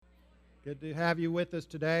Good to have you with us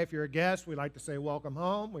today. If you're a guest, we'd like to say welcome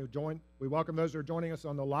home. We welcome those who are joining us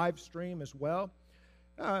on the live stream as well.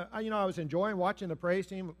 I was enjoying watching the praise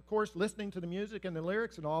team, of course, listening to the music and the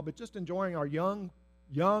lyrics and all, but just enjoying our young,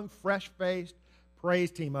 fresh-faced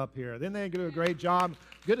praise team up here. Then they do a great job.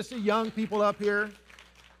 Good to see young people up here.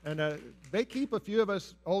 And they keep a few of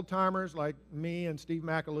us old-timers like me and Steve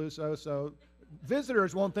Macaluso, so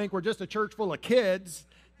visitors won't think we're just a church full of kids.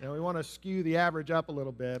 We want to skew the average up a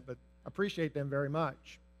little bit, but appreciate them very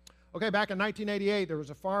much. Okay, back in 1988, there was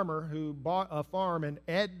a farmer who bought a farm in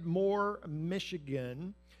Edmore,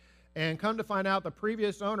 Michigan, and come to find out the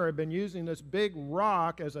previous owner had been using this big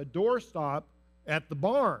rock as a doorstop at the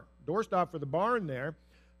barn, doorstop for the barn there.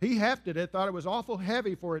 He hefted it, thought it was awful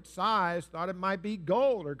heavy for its size, thought it might be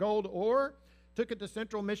gold ore, took it to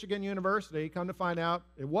Central Michigan University, come to find out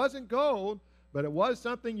it wasn't gold, but it was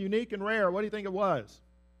something unique and rare. What do you think it was?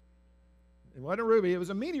 It wasn't a ruby. It was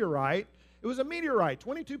a meteorite. It was a meteorite,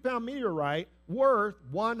 22-pound meteorite worth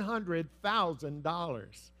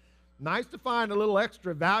 $100,000. Nice to find a little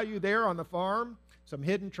extra value there on the farm, some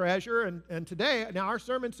hidden treasure. And today, now our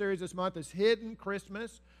sermon series this month is Hidden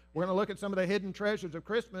Christmas. We're going to look at some of the hidden treasures of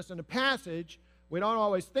Christmas. And a passage we don't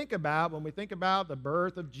always think about when we think about the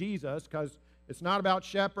birth of Jesus, because it's not about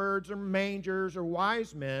shepherds or mangers or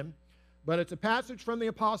wise men, but it's a passage from the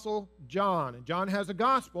Apostle John. And John has a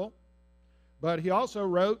gospel, but he also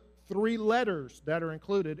wrote 3 letters that are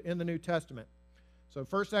included in the New Testament. So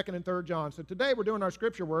 1st, 2nd, and 3rd John. So today we're doing our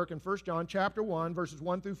scripture work in 1 John chapter 1, verses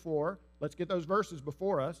 1 through 4. Let's get those verses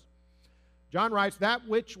before us. John writes, "That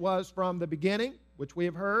which was from the beginning, which we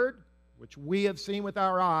have heard, which we have seen with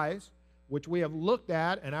our eyes, which we have looked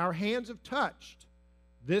at, and our hands have touched,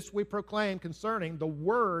 this we proclaim concerning the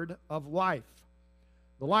word of life.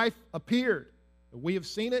 The life appeared, and we have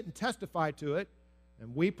seen it and testified to it,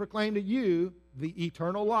 and we proclaim to you the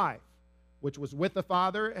eternal life, which was with the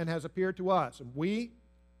Father and has appeared to us. And we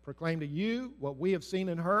proclaim to you what we have seen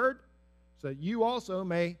and heard, so that you also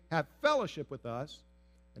may have fellowship with us.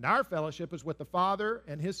 And our fellowship is with the Father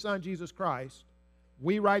and His Son, Jesus Christ.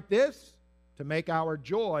 We write this to make our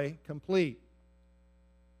joy complete."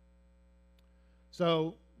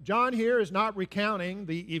 So John here is not recounting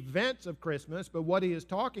the events of Christmas, but what he is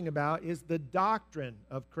talking about is the doctrine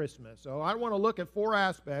of Christmas. So I want to look at 4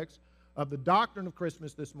 aspects of the doctrine of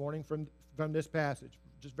Christmas this morning from this passage.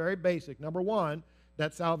 Just very basic. Number 1,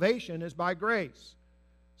 that salvation is by grace.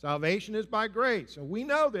 Salvation is by grace. And we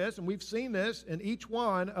know this, and we've seen this in each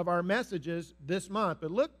one of our messages this month. But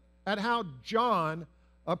look at how John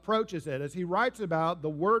approaches it as he writes about the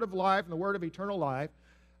word of life and the word of eternal life.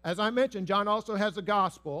 As I mentioned, John also has a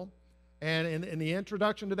gospel, and in the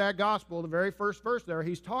introduction to that gospel, the very first verse there,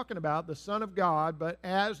 he's talking about the Son of God, but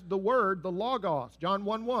as the Word, the Logos. John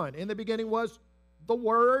 1:1, "In the beginning was the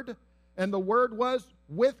Word, and the Word was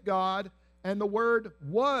with God, and the Word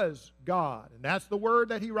was God." And that's the Word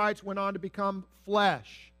that he writes went on to become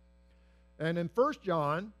flesh. And in 1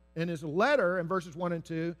 John, in his letter, in verses 1 and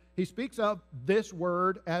 2, he speaks of this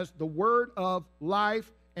Word as the Word of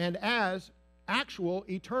life and as actual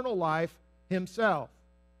eternal life himself.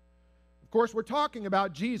 Of course, we're talking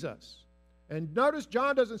about Jesus. And notice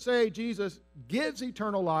John doesn't say Jesus gives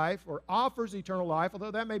eternal life or offers eternal life,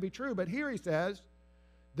 although that may be true. But here he says,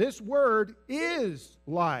 this word is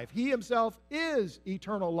life. He himself is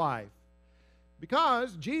eternal life.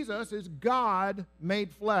 Because Jesus is God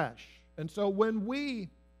made flesh. And so when we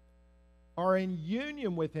are in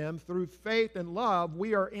union with him through faith and love,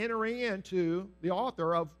 we are entering into the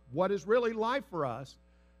author of what is really life for us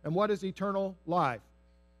and what is eternal life.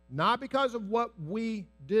 Not because of what we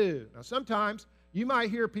do. Now, sometimes you might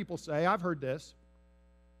hear people say, I've heard this,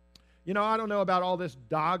 I don't know about all this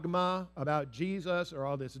dogma about Jesus or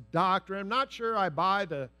all this doctrine. I'm not sure I buy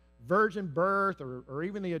the virgin birth or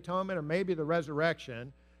even the atonement or maybe the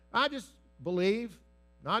resurrection. I just believe,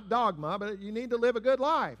 not dogma, but you need to live a good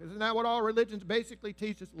life. Isn't that what all religions basically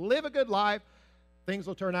teach us? Live a good life, things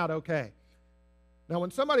will turn out okay. Now,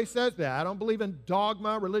 when somebody says that, I don't believe in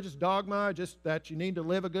dogma, religious dogma, just that you need to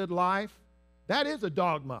live a good life. That is a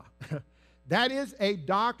dogma. That is a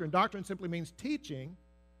doctrine. Doctrine simply means teaching,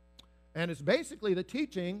 and it's basically the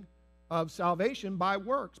teaching of salvation by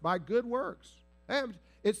works, by good works. And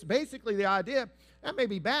it's basically the idea, that may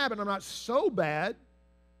be bad, but I'm not so bad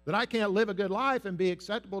that I can't live a good life and be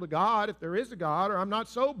acceptable to God if there is a God, or I'm not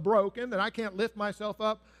so broken that I can't lift myself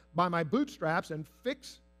up by my bootstraps and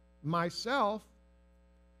fix myself,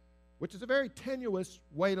 which is a very tenuous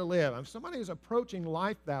way to live. If somebody is approaching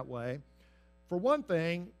life that way, for one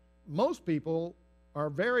thing, most people are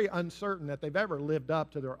very uncertain that they've ever lived up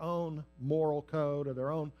to their own moral code or their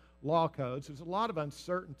own law codes. There's a lot of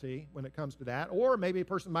uncertainty when it comes to that. Or maybe a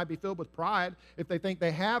person might be filled with pride if they think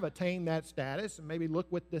they have attained that status and maybe look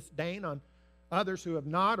with disdain on others who have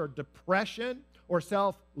not, or depression or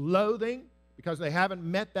self-loathing because they haven't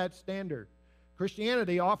met that standard.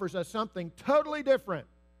 Christianity offers us something totally different.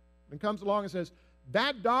 It comes along and says,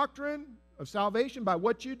 that doctrine of salvation by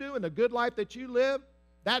what you do and the good life that you live,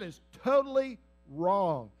 that is totally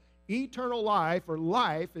wrong. Eternal life, or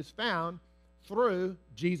life, is found through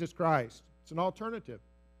Jesus Christ. It's an alternative.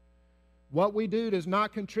 What we do does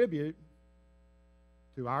not contribute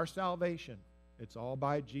to our salvation. It's all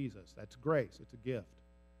by Jesus. That's grace. It's a gift.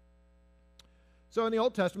 So in the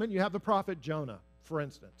Old Testament, you have the prophet Jonah, for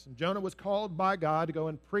instance. And Jonah was called by God to go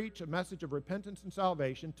and preach a message of repentance and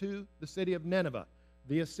salvation to the city of Nineveh,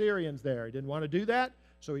 the Assyrians there. He didn't want to do that,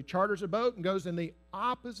 so he charters a boat and goes in the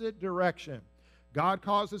opposite direction. God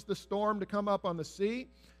causes the storm to come up on the sea.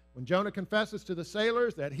 When Jonah confesses to the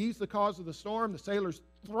sailors that he's the cause of the storm, the sailors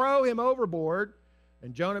throw him overboard,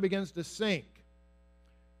 and Jonah begins to sink.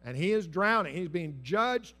 And he is drowning. He's being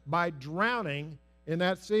judged by drowning in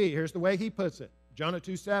that sea. Here's the way he puts it. Jonah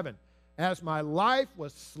 2:7. As my life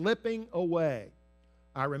was slipping away,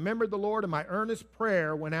 I remembered the Lord, and my earnest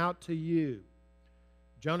prayer went out to you.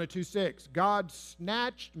 Jonah 2:6. God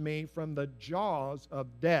snatched me from the jaws of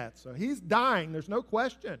death. So he's dying. There's no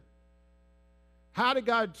question. How did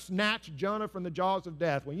God snatch Jonah from the jaws of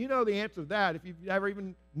death? Well, you know the answer to that if you've never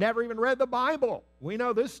even read the Bible. We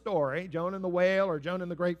know this story, Jonah and the whale, or Jonah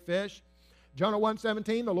and the great fish. Jonah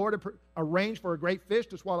 1:17, the Lord had arranged for a great fish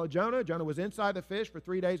to swallow Jonah. Jonah was inside the fish for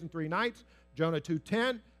 3 days and 3 nights. Jonah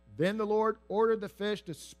 2:10, then the Lord ordered the fish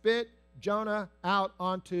to spit Jonah out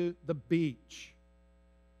onto the beach.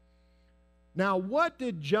 Now, what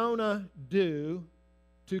did Jonah do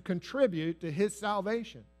to contribute to his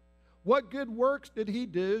salvation? What good works did he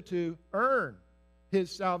do to earn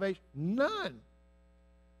his salvation? None.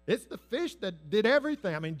 It's the fish that did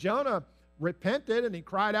everything. I mean, Jonah repented and he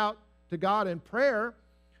cried out to God in prayer,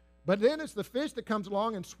 but then it's the fish that comes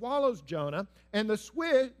along and swallows Jonah, and the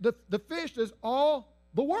fish does all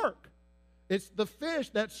the work. It's the fish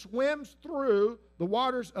that swims through the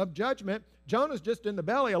waters of judgment. Jonah's just in the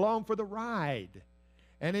belly along for the ride,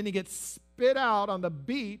 and then he gets spit out on the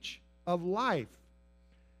beach of life.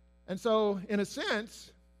 And so, in a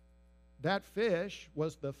sense, that fish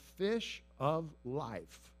was the fish of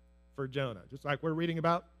life for Jonah. Just like we're reading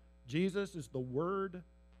about Jesus is the word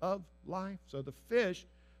of life. So the fish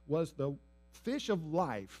was the fish of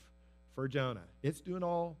life for Jonah. It's doing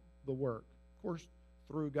all the work, of course,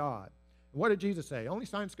 through God. And what did Jesus say? Only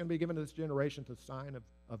sign that's going to be given to this generation is the sign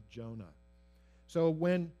of Jonah. So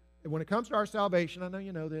when it comes to our salvation, I know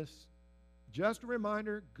you know this, just a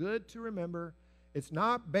reminder, good to remember, it's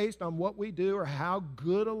not based on what we do or how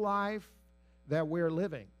good a life that we're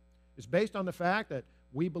living. It's based on the fact that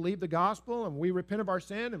we believe the gospel and we repent of our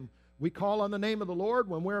sin and we call on the name of the Lord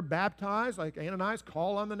when we're baptized, like Ananias,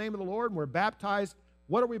 call on the name of the Lord, and we're baptized.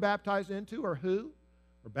 What are we baptized into, or who?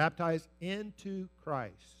 We're baptized into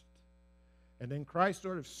Christ. And then Christ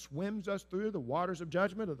sort of swims us through the waters of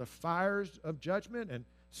judgment, or the fires of judgment, and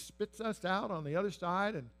spits us out on the other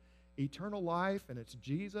side, and eternal life, and it's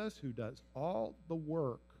Jesus who does all the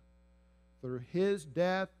work through his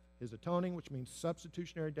death, his atoning, which means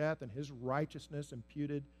substitutionary death, and his righteousness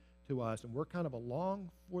imputed to us. And we're kind of along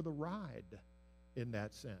for the ride in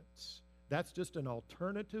that sense. That's just an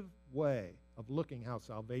alternative way of looking how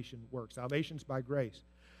salvation works. Salvation's by grace.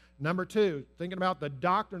 Number 2, thinking about the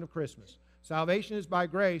doctrine of Christmas. Salvation is by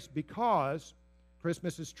grace because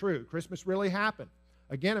Christmas is true. Christmas really happened.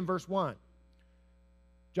 Again in verse 1.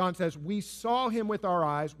 John says, we saw him with our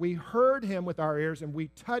eyes, we heard him with our ears, and we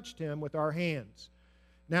touched him with our hands.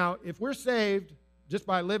 Now, if we're saved just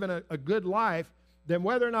by living a good life, then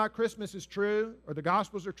whether or not Christmas is true or the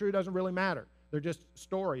Gospels are true doesn't really matter. They're just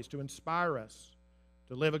stories to inspire us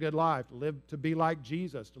to live a good life, to be like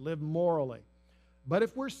Jesus, to live morally. But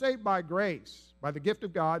if we're saved by grace, by the gift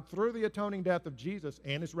of God, through the atoning death of Jesus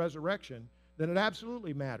and his resurrection, then it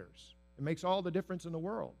absolutely matters. It makes all the difference in the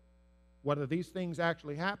world, whether these things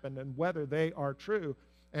actually happened and whether they are true.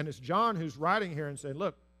 And it's John who's writing here and saying,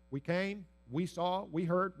 look, we came, we saw, we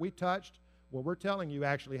heard, we touched. What we're telling you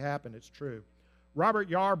actually happened. It's true. Robert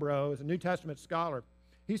Yarbrough is a New Testament scholar.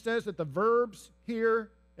 He says that the verbs here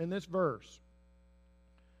in this verse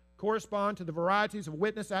correspond to the varieties of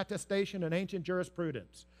witness, attestation, and ancient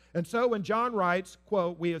jurisprudence. And so when John writes,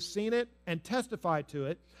 quote, we have seen it and testified to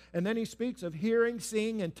it, and then he speaks of hearing,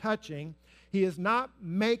 seeing, and touching, he is not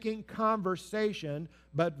making conversation,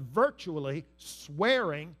 but virtually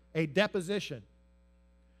swearing a deposition.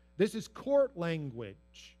 This is court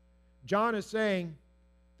language. John is saying,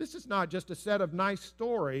 This is not just a set of nice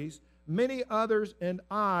stories. Many others and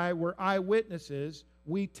I were eyewitnesses.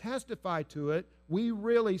 We testify to it. We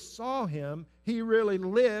really saw him. He really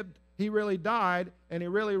lived. He really died. And he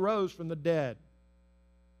really rose from the dead.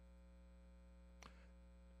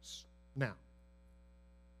 Now,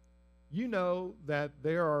 you know that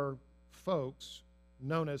there are folks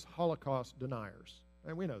known as Holocaust deniers.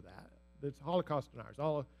 And we know that. It's Holocaust deniers.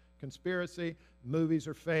 All a conspiracy. Movies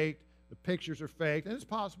are faked. The pictures are faked. And it's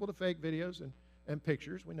possible to fake videos and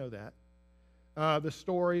pictures. We know that. The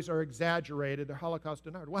stories are exaggerated. They're Holocaust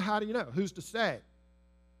deniers. Well, how do you know? Who's to say?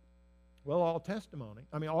 Well, all testimony.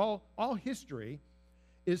 All history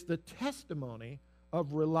is the testimony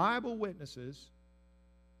of reliable witnesses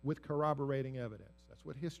with corroborating evidence. That's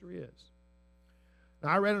what history is. Now,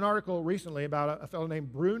 I read an article recently about a fellow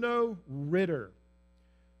named Bruno Ritter.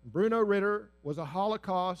 Bruno Ritter was a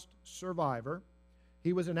Holocaust survivor.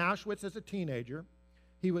 He was in Auschwitz as a teenager.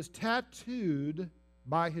 He was tattooed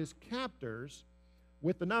by his captors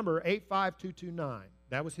with the number 85229.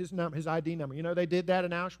 That was his number, his ID number. You know, they did that in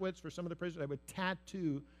Auschwitz for some of the prisoners. They would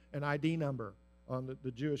tattoo an ID number on the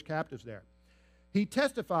Jewish captives there. He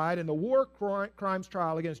testified in the war crimes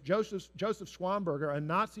trial against Joseph Schwamberger, a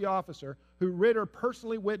Nazi officer who Ritter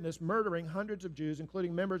personally witnessed murdering hundreds of Jews,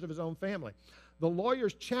 including members of his own family. The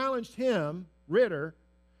lawyers challenged him, Ritter,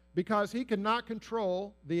 because he could not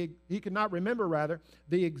remember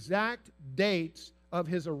the exact dates of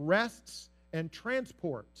his arrests and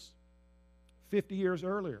transports 50 years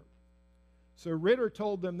earlier. So Ritter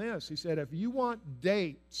told them this. He said, if you want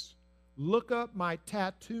dates, look up my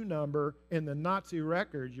tattoo number in the Nazi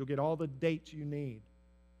records. You'll get all the dates you need.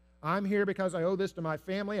 I'm here because I owe this to my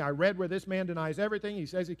family. I read where this man denies everything. He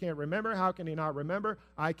says he can't remember. How can he not remember?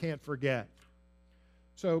 I can't forget.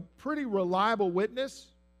 So pretty reliable witness,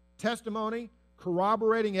 testimony,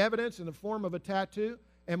 corroborating evidence in the form of a tattoo.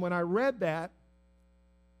 And when I read that,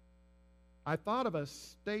 I thought of a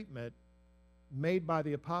statement made by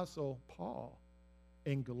the Apostle Paul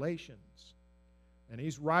in Galatians. And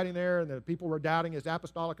he's writing there, and the people were doubting his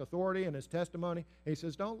apostolic authority and his testimony. And he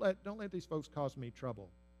says, don't let these folks cause me trouble.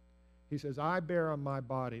 He says, I bear on my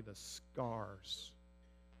body the scars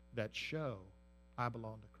that show I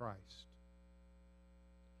belong to Christ.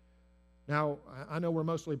 Now, I know we're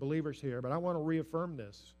mostly believers here, but I want to reaffirm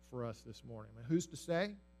this for us this morning. And who's to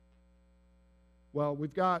say? Well,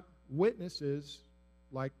 we've got witnesses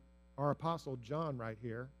like our Apostle John right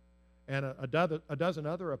here, and a dozen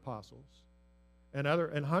other apostles,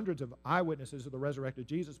 and hundreds of eyewitnesses of the resurrected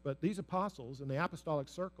Jesus. But these apostles in the apostolic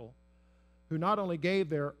circle, who not only gave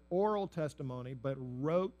their oral testimony, but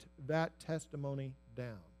wrote that testimony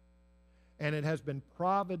down. And it has been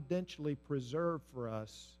providentially preserved for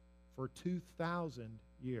us for 2,000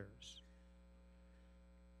 years.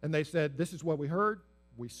 And they said, this is what we heard,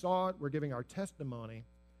 we saw it, we're giving our testimony.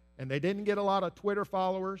 And they didn't get a lot of Twitter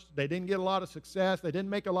followers. They didn't get a lot of success. They didn't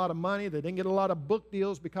make a lot of money. They didn't get a lot of book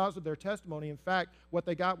deals because of their testimony. In fact, what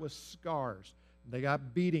they got was scars. They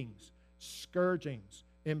got beatings, scourgings,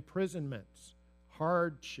 imprisonments,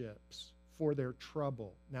 hardships for their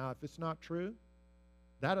trouble. Now, if it's not true,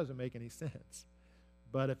 that doesn't make any sense.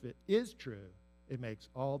 But if it is true, it makes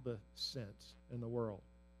all the sense in the world.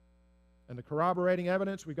 And the corroborating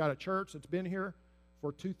evidence, we've got a church that's been here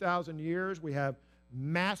for 2,000 years. We have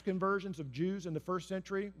mass conversions of Jews in the first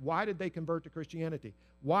century. Why did they convert to Christianity?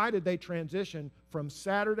 Why did they transition from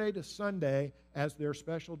Saturday to Sunday as their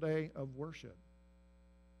special day of worship?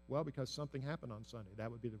 Well, because something happened on Sunday. That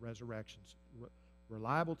would be the resurrections.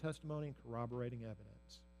 Reliable testimony and corroborating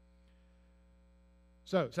evidence.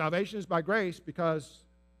 So, salvation is by grace because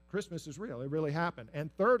Christmas is real. It really happened. And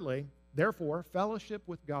thirdly, therefore, fellowship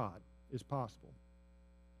with God is possible.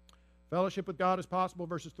 Fellowship with God is possible,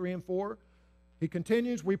 verses 3 and 4. He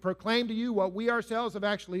continues, we proclaim to you what we ourselves have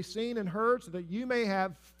actually seen and heard, so that you may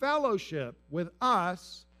have fellowship with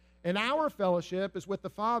us, and our fellowship is with the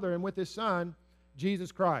Father and with His Son,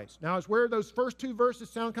 Jesus Christ. Now, as where those first two verses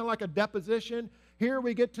sound kind of like a deposition, here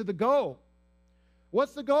we get to the goal.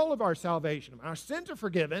 What's the goal of our salvation? Our sins are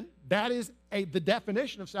forgiven. That is the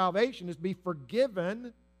definition of salvation, is be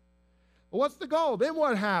forgiven. Well, what's the goal? Then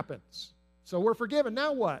what happens? So we're forgiven.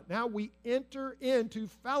 Now what? Now we enter into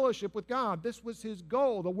fellowship with God. This was His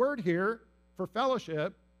goal. The word here for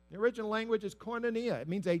fellowship, the original language is koinonia. It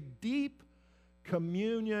means a deep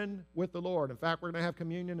communion with the Lord. In fact, we're going to have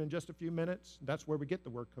communion in just a few minutes. That's where we get the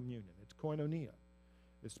word communion. It's koinonia.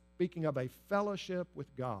 It's speaking of a fellowship with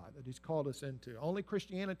God that He's called us into. Only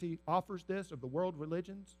Christianity offers this of the world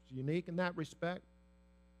religions. It's unique in that respect.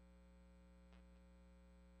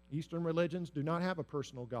 Eastern religions do not have a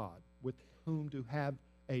personal God with whom to have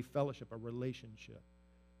a fellowship, a relationship.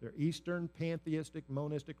 They're Eastern pantheistic,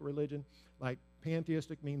 monistic religion. Like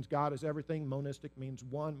pantheistic means God is everything. Monistic means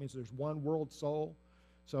one, means there's one world soul.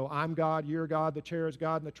 So I'm God, you're God, the chair is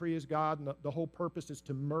God, and the tree is God, and the whole purpose is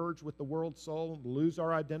to merge with the world soul, lose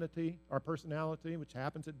our identity, our personality, which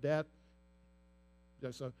happens at death.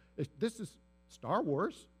 So this is Star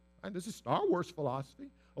Wars. Right? This is Star Wars philosophy.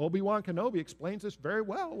 Obi-Wan Kenobi explains this very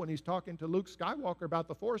well when he's talking to Luke Skywalker about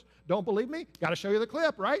the Force. Don't believe me? Got to show you the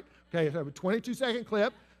clip, right? Okay, so a 22-second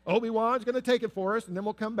clip. Obi-Wan's going to take it for us, and then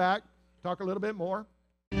we'll come back, talk a little bit more.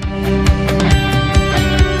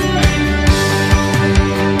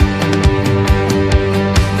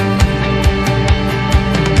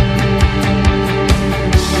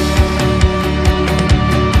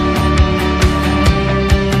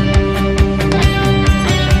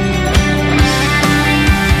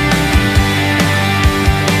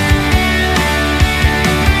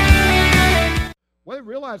 Whether you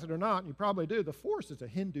realize it or not, and you probably do, the Force is a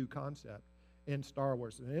Hindu concept in Star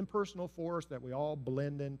Wars. It's an impersonal force that we all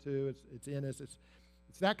blend into. It's in us. It's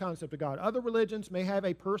that concept of God. Other religions may have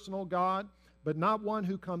a personal God, but not one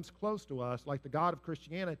who comes close to us, like the God of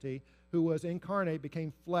Christianity, who was incarnate,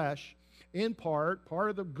 became flesh. In part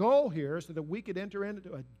of the goal here is so that we could enter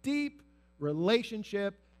into a deep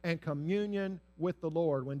relationship and communion with the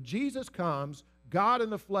Lord. When Jesus comes, God in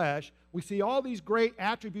the flesh, we see all these great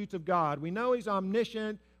attributes of God. We know He's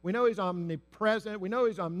omniscient. We know He's omnipresent. We know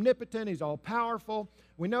He's omnipotent. He's all-powerful.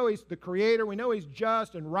 We know He's the Creator. We know He's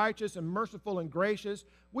just and righteous and merciful and gracious.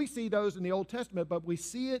 We see those in the Old Testament, but we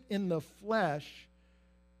see it in the flesh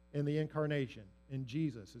in the incarnation, in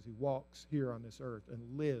Jesus as He walks here on this earth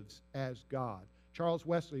and lives as God. Charles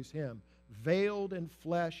Wesley's hymn, "Veiled in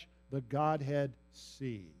flesh, the Godhead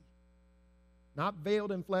see." Not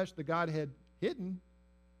veiled in flesh, the Godhead hidden,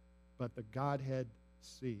 but the Godhead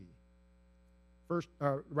see.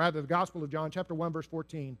 The Gospel of John, chapter 1, verse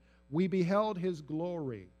 14. We beheld His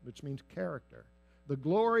glory, which means character. The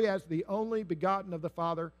glory as the only begotten of the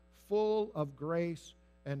Father, full of grace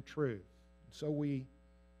and truth. So we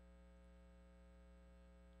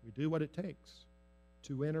do what it takes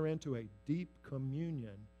to enter into a deep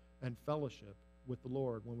communion and fellowship with the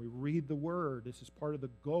Lord. When we read the Word, this is part of the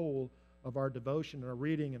goal of our devotion and our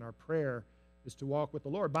reading and our prayer, is to walk with the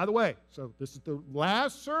Lord. By the way, so this is the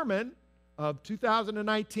last sermon of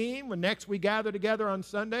 2019. When next we gather together on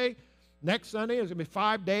Sunday, next Sunday is going to be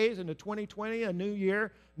 5 days into 2020, a new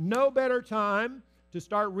year. No better time to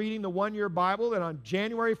start reading the one-year Bible than on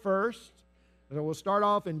January 1st. And we'll start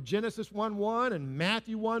off in Genesis 1:1 and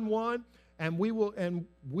Matthew 1:1. And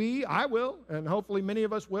I will, and hopefully many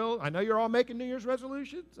of us will. I know you're all making New Year's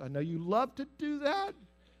resolutions. I know you love to do that.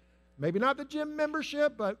 Maybe not the gym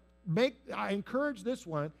membership, but I encourage this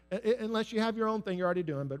one, unless you have your own thing you're already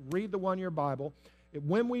doing, but read the one-year Bible.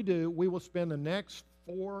 When we do, we will spend the next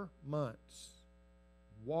 4 months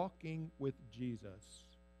walking with Jesus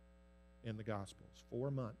in the Gospels.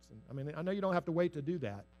 4 months. And I know you don't have to wait to do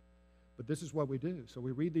that, but this is what we do. So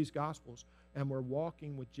we read these Gospels, and we're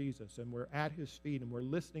walking with Jesus, and we're at His feet, and we're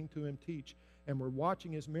listening to Him teach, and we're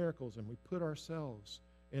watching His miracles, and we put ourselves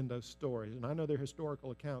in those stories. And I know they're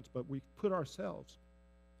historical accounts, but we put ourselves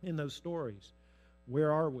in those stories.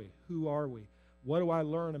 Where are we? Who are we? What do I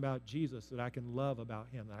learn about Jesus that I can love about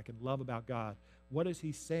Him, that I can love about God? What is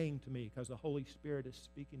He saying to me? Because the Holy Spirit is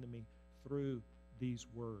speaking to me through these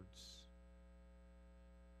words.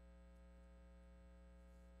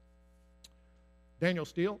 Daniel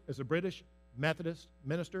Steele is a British Methodist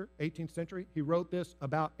minister, 18th century. He wrote this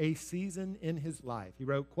about a season in his life. He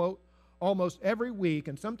wrote, quote, "Almost every week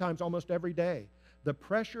and sometimes almost every day, the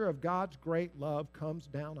pressure of God's great love comes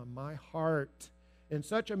down on my heart in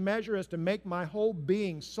such a measure as to make my whole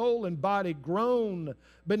being, soul and body, groan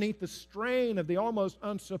beneath the strain of the almost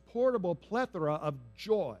unsupportable plethora of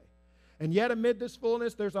joy. And yet amid this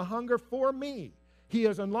fullness, there's a hunger for me. He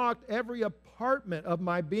has unlocked every apartment of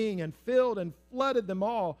my being and filled and flooded them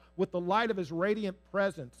all with the light of His radiant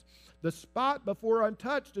presence. The spot before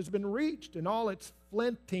untouched has been reached, and all its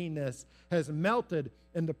flintiness has melted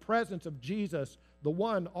in the presence of Jesus, the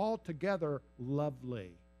one altogether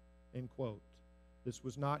lovely." End quote. This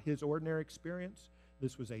was not his ordinary experience.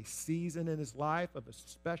 This was a season in his life of a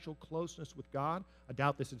special closeness with God. I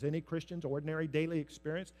doubt this is any Christian's ordinary daily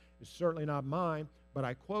experience. It's certainly not mine, but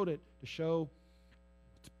I quote it to show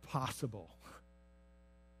what's possible.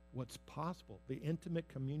 What's possible, the intimate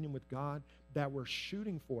communion with God that we're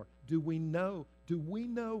shooting for. Do we know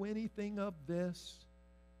anything of this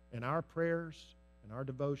in our prayers, in our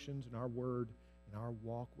devotions, in our word, in our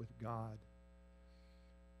walk with God?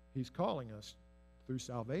 He's calling us through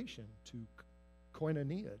salvation to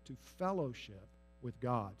koinonia, to fellowship with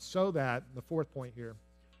God, so that, the fourth point here,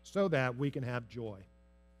 so that we can have joy.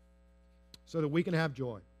 So that we can have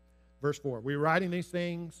joy. Verse 4, we're writing these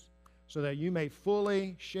things so that you may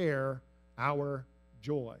fully share our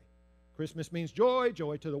joy. Christmas means joy,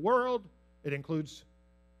 joy to the world. It includes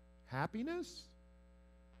happiness,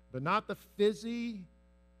 but not the fizzy,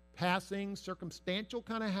 passing, circumstantial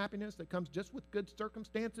kind of happiness that comes just with good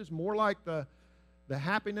circumstances, more like the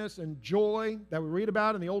happiness and joy that we read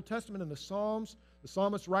about in the Old Testament and the Psalms. The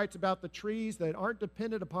psalmist writes about the trees that aren't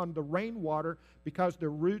dependent upon the rainwater because their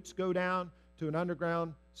roots go down to an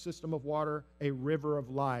underground system of water, a river of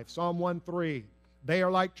life. Psalm 1:3, they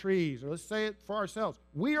are like trees. Or let's say it for ourselves.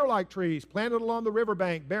 We are like trees planted along the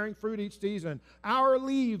riverbank, bearing fruit each season. Our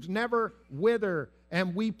leaves never wither,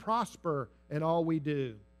 and we prosper in all we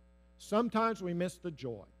do. Sometimes we miss the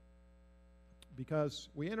joy because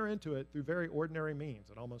we enter into it through very ordinary means.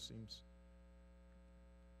 It almost seems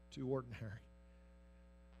too ordinary.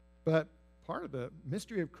 But part of the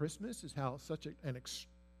mystery of Christmas is how such an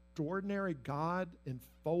extraordinary God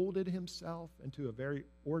enfolded himself into a very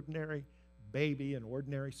ordinary baby in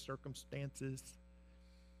ordinary circumstances.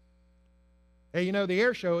 Hey, you know, the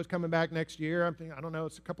air show is coming back next year. I'm thinking, I don't know,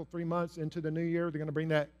 it's a couple, 3 months into the new year. They're going to bring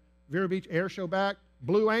that Vero Beach air show back.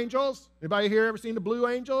 Blue Angels. Anybody here ever seen the Blue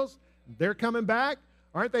Angels? They're coming back.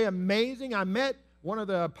 Aren't they amazing? I met one of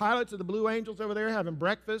the pilots of the Blue Angels over there having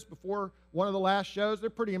breakfast before one of the last shows. They're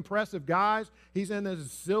pretty impressive guys. He's in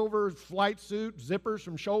this silver flight suit, zippers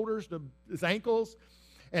from shoulders to his ankles.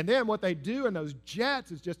 And then what they do in those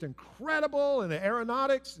jets is just incredible, and the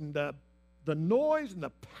aeronautics and the noise and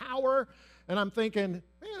the power. And I'm thinking,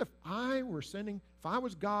 man, if I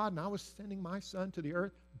was God and I was sending my son to the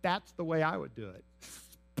earth, that's the way I would do it.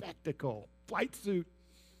 Spectacle, flight suit.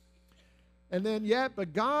 And then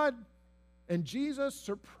but God and Jesus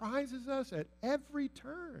surprises us at every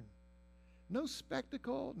turn. No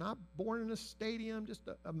spectacle, not born in a stadium, just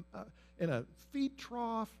in a feed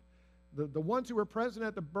trough. The ones who were present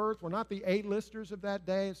at the birth were not the A-listers of that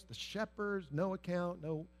day. It's the shepherds, no account,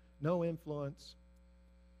 no influence.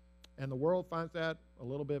 And the world finds that a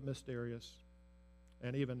little bit mysterious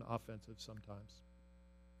and even offensive sometimes.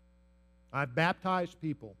 I've baptized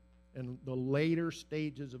people in the later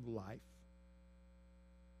stages of life.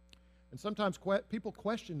 And sometimes people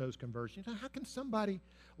question those conversions. You know, how can somebody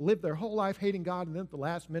live their whole life hating God and then at the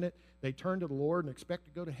last minute they turn to the Lord and expect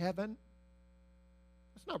to go to heaven?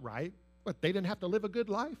 That's not right. But they didn't have to live a good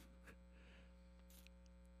life.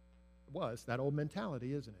 It was that old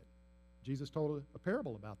mentality, isn't it? Jesus told a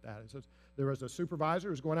parable about that. He says there was a supervisor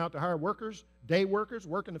who was going out to hire workers, day workers,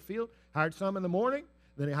 work in the field, hired some in the morning,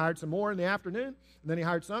 then he hired some more in the afternoon, and then he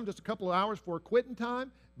hired some just a couple of hours for quitting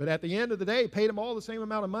time. But at the end of the day, he paid them all the same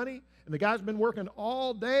amount of money. And the guy's been working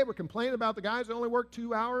all day. We're complaining about the guys that only work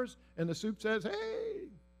 2 hours. And the soup says, hey,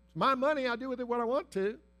 it's my money. I do with it what I want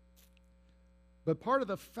to. But part of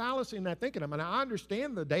the fallacy in that thinking, I mean, I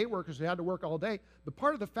understand the day workers who had to work all day, but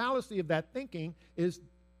part of the fallacy of that thinking is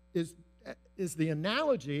the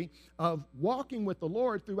analogy of walking with the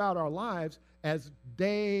Lord throughout our lives as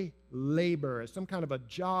day labor, as some kind of a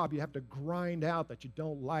job you have to grind out that you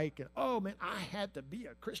don't like. And, oh, man, I had to be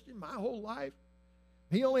a Christian my whole life.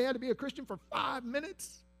 He only had to be a Christian for 5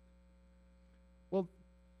 minutes. Well,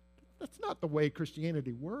 that's not the way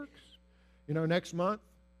Christianity works. You know, next month,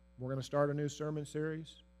 we're going to start a new sermon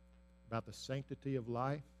series about the sanctity of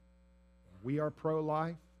life. We are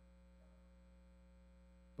pro-life,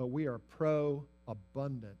 but we are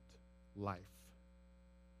pro-abundant life.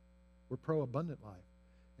 We're pro-abundant life.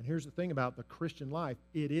 And here's the thing about the Christian life.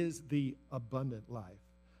 It is the abundant life.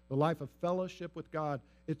 The life of fellowship with God.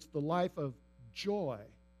 It's the life of joy.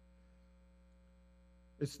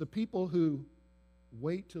 It's the people who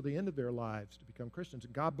wait till the end of their lives to become Christians.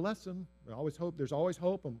 And God bless them. There's always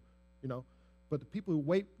hope. And, but the people who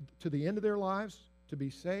wait to the end of their lives to be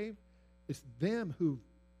saved, it's them who,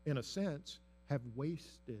 in a sense, have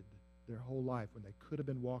wasted their whole life when they could have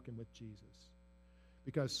been walking with Jesus.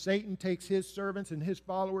 Because Satan takes his servants and his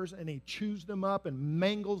followers and he chews them up and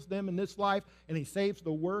mangles them in this life, and he saves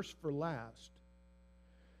the worst for last.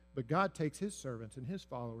 But God takes his servants and his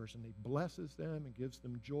followers and he blesses them and gives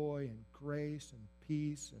them joy and grace and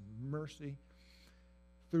peace and mercy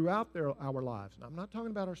throughout our lives. Now, I'm not talking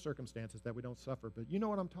about our circumstances that we don't suffer, but you know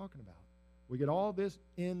what I'm talking about. We get all this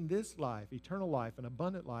in this life, eternal life, and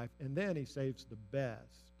abundant life, and then he saves the best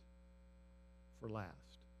for last.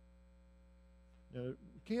 You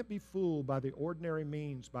can't be fooled by the ordinary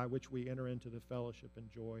means by which we enter into the fellowship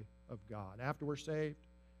and joy of God. After we're saved,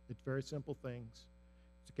 it's very simple things.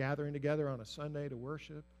 It's gathering together on a Sunday to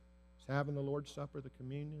worship. It's having the Lord's Supper, the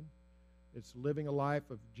communion. It's living a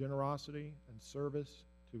life of generosity and service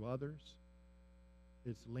to others.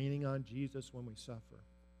 It's leaning on Jesus when we suffer.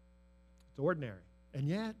 It's ordinary, and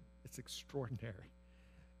yet it's extraordinary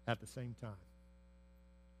at the same time.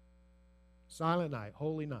 Silent night,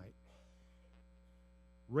 holy night.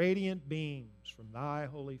 Radiant beams from thy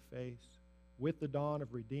holy face, with the dawn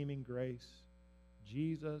of redeeming grace.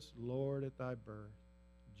 Jesus, Lord, at thy birth.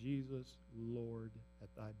 Jesus, Lord,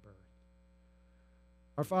 at thy birth.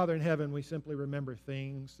 Our Father in heaven, we simply remember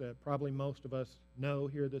things that probably most of us know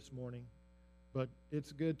here this morning, but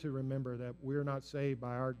it's good to remember that we're not saved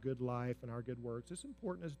by our good life and our good works. As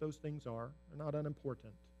important as those things are, they're not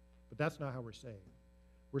unimportant, but that's not how we're saved.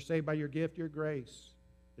 We're saved by your gift, your grace,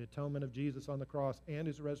 the atonement of Jesus on the cross, and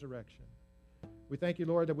his resurrection. We thank you,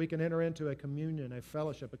 Lord, that we can enter into a communion, a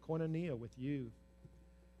fellowship, a koinonia with you,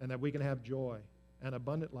 and that we can have joy and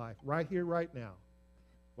abundant life right here, right now,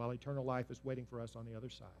 while eternal life is waiting for us on the other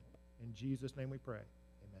side. In Jesus' name we pray.